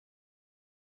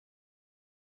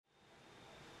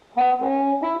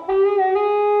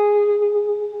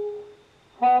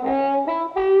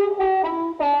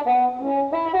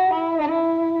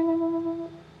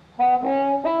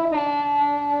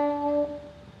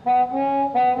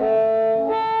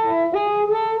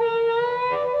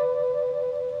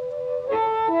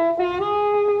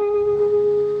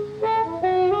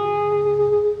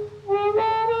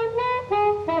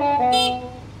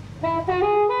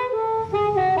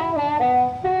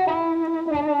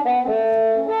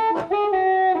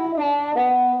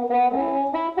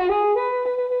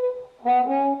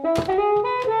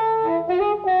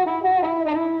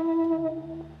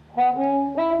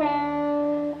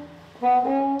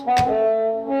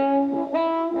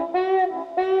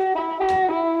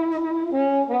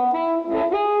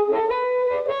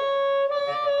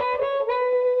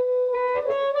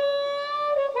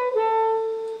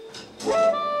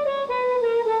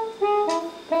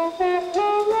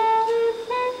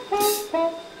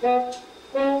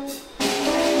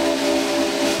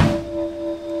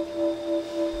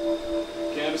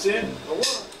Canvas in.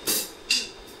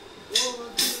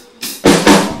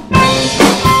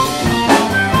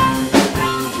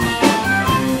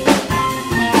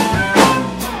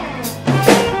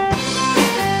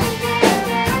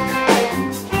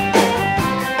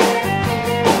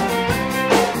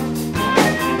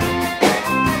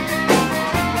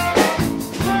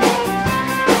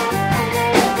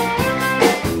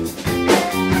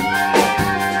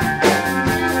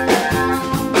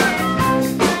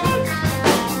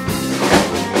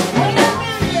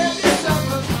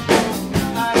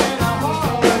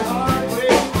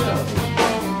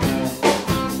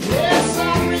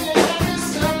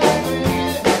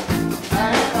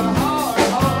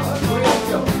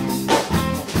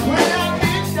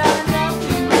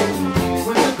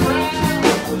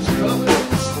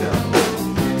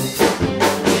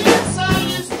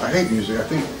 I hate music. I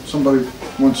think somebody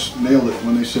once nailed it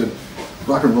when they said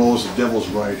rock and roll is the devil's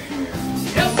right hand.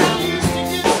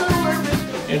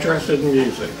 Interested in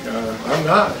music? I'm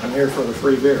not. I'm here for the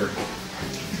free beer.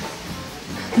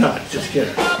 No, just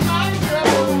kidding.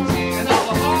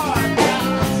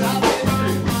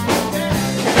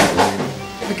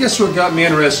 I guess what got me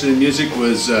interested in music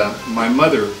was my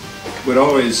mother would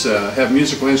always have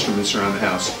musical instruments around the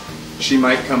house. She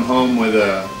might come home with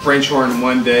a French horn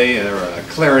one day or a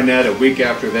clarinet a week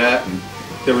after that, and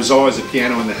there was always a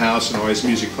piano in the house and always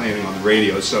music playing on the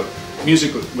radio, so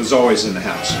music was always in the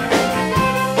house.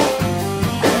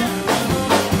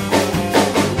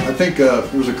 I think there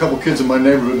was a couple kids in my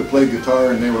neighborhood that played guitar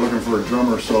and they were looking for a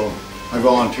drummer, so I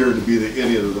volunteered to be the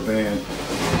idiot of the band.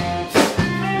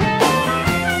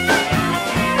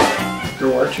 There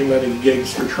weren't too many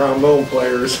gigs for trombone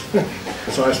players,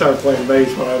 so I started playing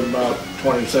bass when I was about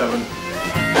 27.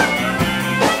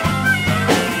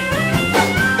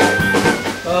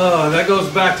 That goes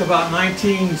back to about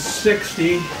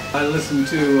 1960. I listened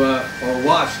to, or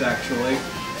watched actually,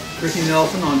 Ricky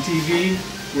Nelson on TV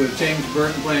with James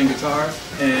Burton playing guitar,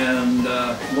 and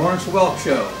Lawrence Welk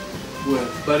show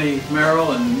with Buddy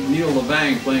Merrill and Neil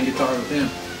Levang playing guitar with him.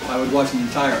 I would watch an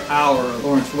entire hour of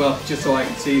Lawrence Welk just so I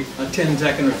could see a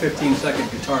 10-second or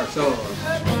 15-second guitar solo.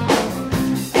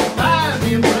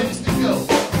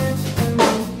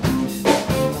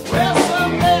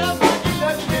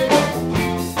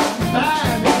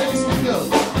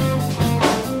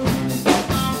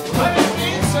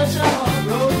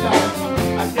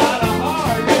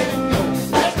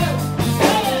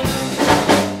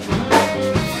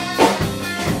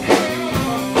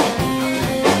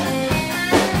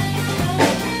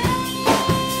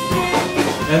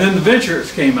 And then the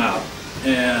Ventures came out,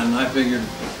 and I figured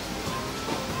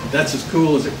that's as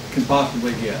cool as it can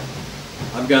possibly get.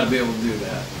 I've got to be able to do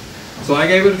that. So I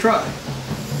gave it a try.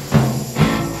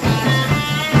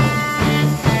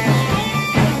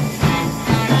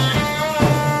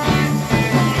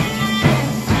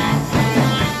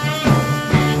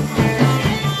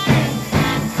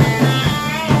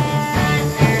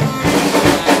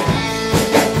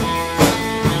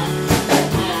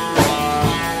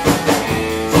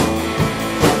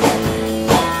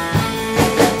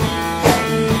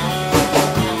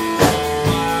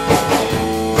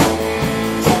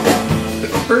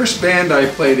 The first band I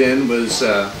played in was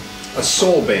a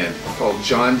soul band called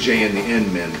John Jay and the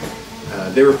End Men.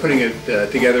 They were putting it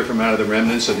together from out of the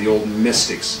remnants of the old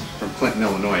Mystics from Clinton,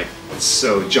 Illinois.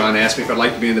 So John asked me if I'd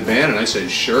like to be in the band, and I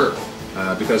said sure,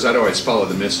 because I'd always followed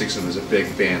the Mystics and was a big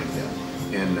fan of them.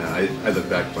 And I look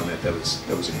back on that. That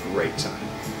was a great time.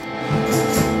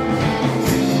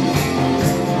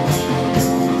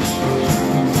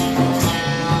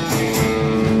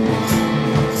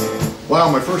 Wow,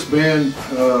 my first band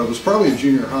was probably in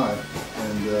junior high,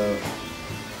 and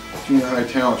junior high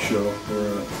talent show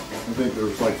where I think there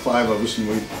was like 5 of us, and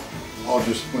we all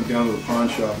just went down to the pawn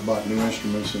shop and bought new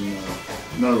instruments, and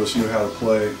none of us knew how to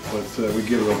play, but we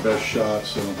gave it our best shot.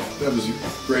 So that was the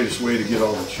greatest way to get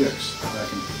all the chicks back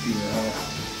in junior high,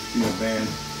 being a band.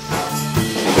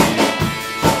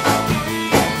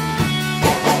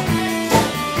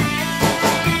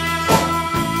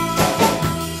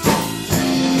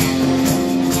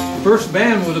 First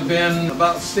band would have been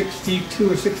about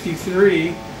 62 or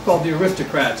 63, called the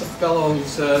Aristocrats,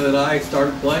 fellows that I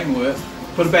started playing with.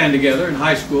 Put a band together in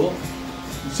high school.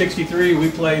 In 63 we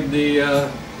played the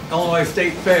Illinois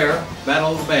State Fair,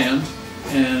 Battle of the Bands,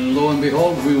 and lo and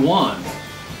behold we won.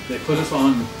 They put us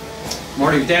on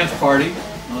Marty's Dance Party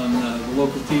on the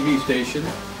local TV station,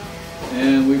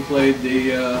 and we played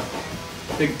the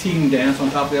big team dance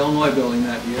on top of the Illinois building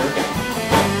that year.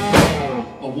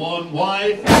 One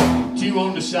wife, 2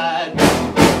 on the side,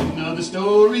 another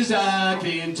stories I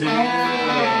can tell. 2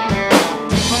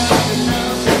 miles and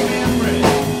miles of memory,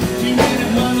 2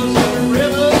 minute bundles of the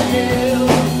river hill.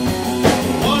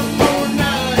 1 more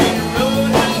night in the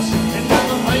roadhouse, and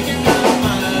I'm making my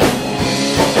mind.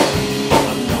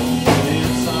 I'm gonna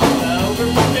it's all over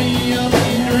for me. I'll be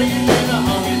drinking in the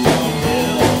honky-tonk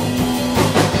hill.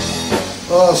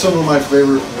 Some of my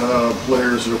favorite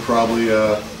players are probably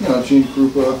Gene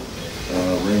Krupa,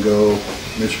 Ringo,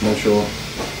 Mitch Mitchell.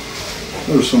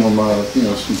 Those are some of my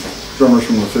some drummers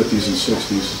from the 50s and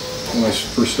 60s when I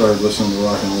first started listening to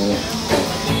rock and roll.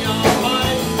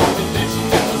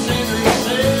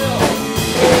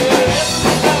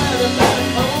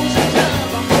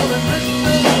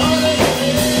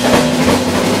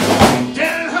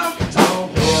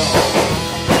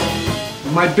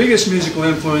 My biggest musical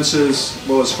influences,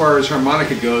 well, as far as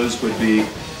harmonica goes, would be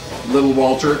Little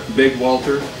Walter, Big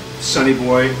Walter, Sonny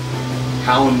Boy,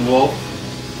 Howlin' Wolf,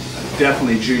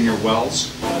 definitely Junior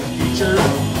Wells.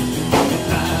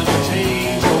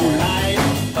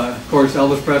 Of course,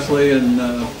 Elvis Presley and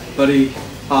Buddy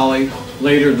Holly,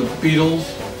 later the Beatles,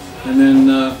 and then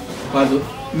by the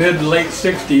mid-late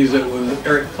 60s it was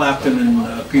Eric Clapton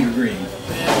and Peter Green.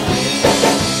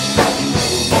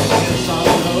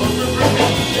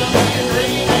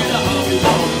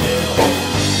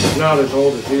 Not as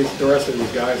old as the rest of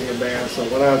these guys in the band, so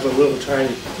when I was a little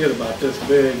tiny kid about this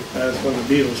big, that's when the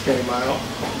Beatles came out.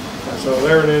 And so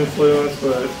they're an influence,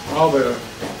 but all the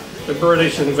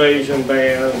British Invasion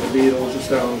band, the Beatles, the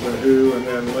Stones, the Who, and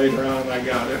then later on I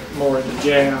got it more into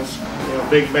jazz,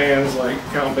 big bands like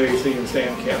Count Basie and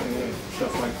Stan Kenton and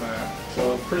stuff like that.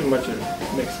 So pretty much a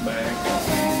mixed bag.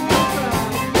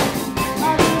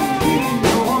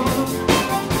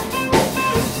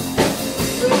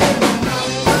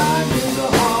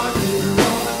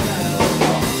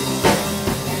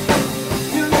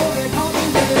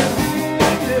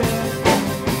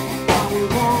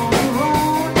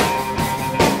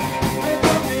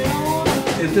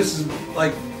 This is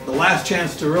like the last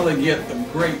chance to really get a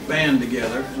great band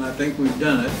together, and I think we've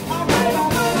done it.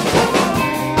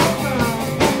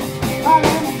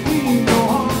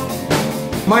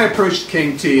 My approach to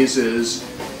King T's is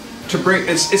to bring,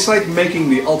 it's like making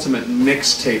the ultimate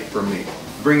mixtape for me.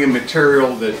 Bringing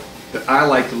material that I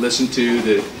like to listen to,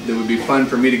 that would be fun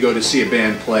for me to go to see a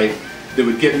band play, that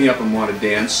would get me up and want to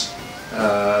dance,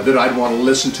 that I'd want to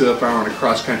listen to if I were on a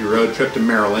cross-country road trip to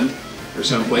Maryland or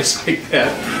someplace like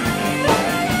that.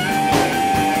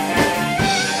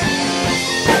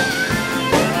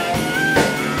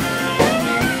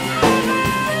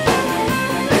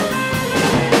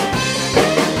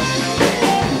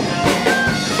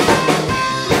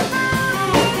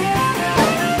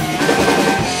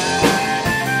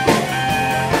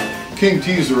 King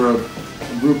T's are a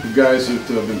group of guys that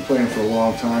have been playing for a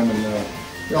long time, and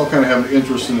they all kind of have an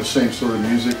interest in the same sort of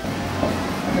music.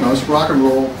 It's rock and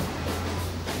roll,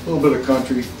 a little bit of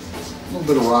country, a little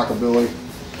bit of rockabilly,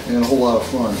 and a whole lot of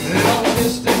fun. Long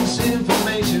distance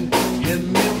information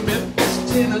in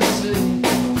Memphis, Tennessee.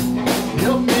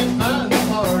 Help me find the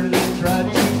party that tried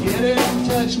to get in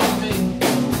touch with me.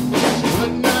 She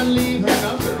would not leave her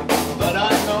number, but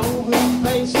I know who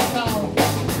pays the call.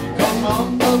 Come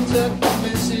on, folks, took the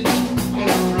message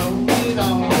and wrote it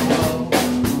on the wall.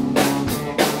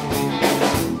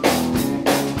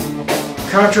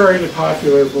 Contrary to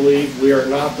popular belief, we are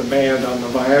not the band on the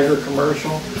Viagra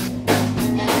commercial.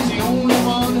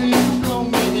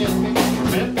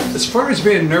 As far as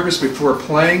being nervous before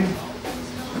playing,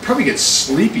 I probably get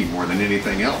sleepy more than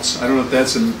anything else. I don't know if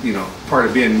that's part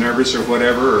of being nervous or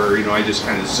whatever, or I just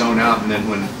kind of zone out, and then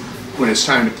when it's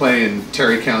time to play and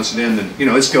Terry counts it in, then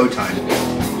it's go time.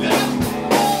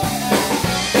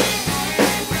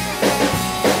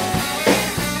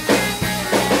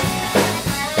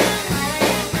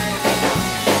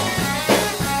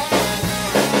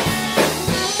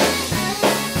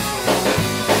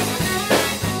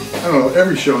 I don't know,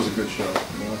 every show is a good show,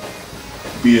 you know?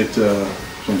 Be it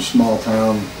some small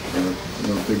town or, you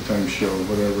know, big time show,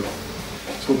 whatever.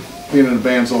 That's what being in a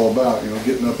band's all about, you know,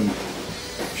 getting up and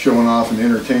showing off and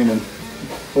entertaining.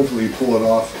 Hopefully you pull it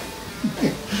off.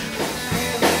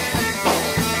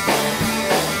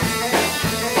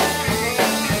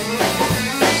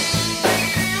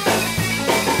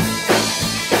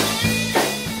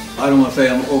 I don't want to say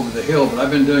I'm over the hill, but I've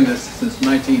been doing this since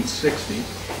 1960.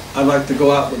 I'd like to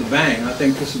go out with a bang. I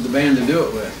think this is the band to do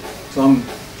it with. So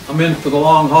I'm in for the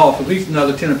long haul for at least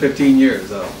another 10 or 15 years,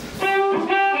 though.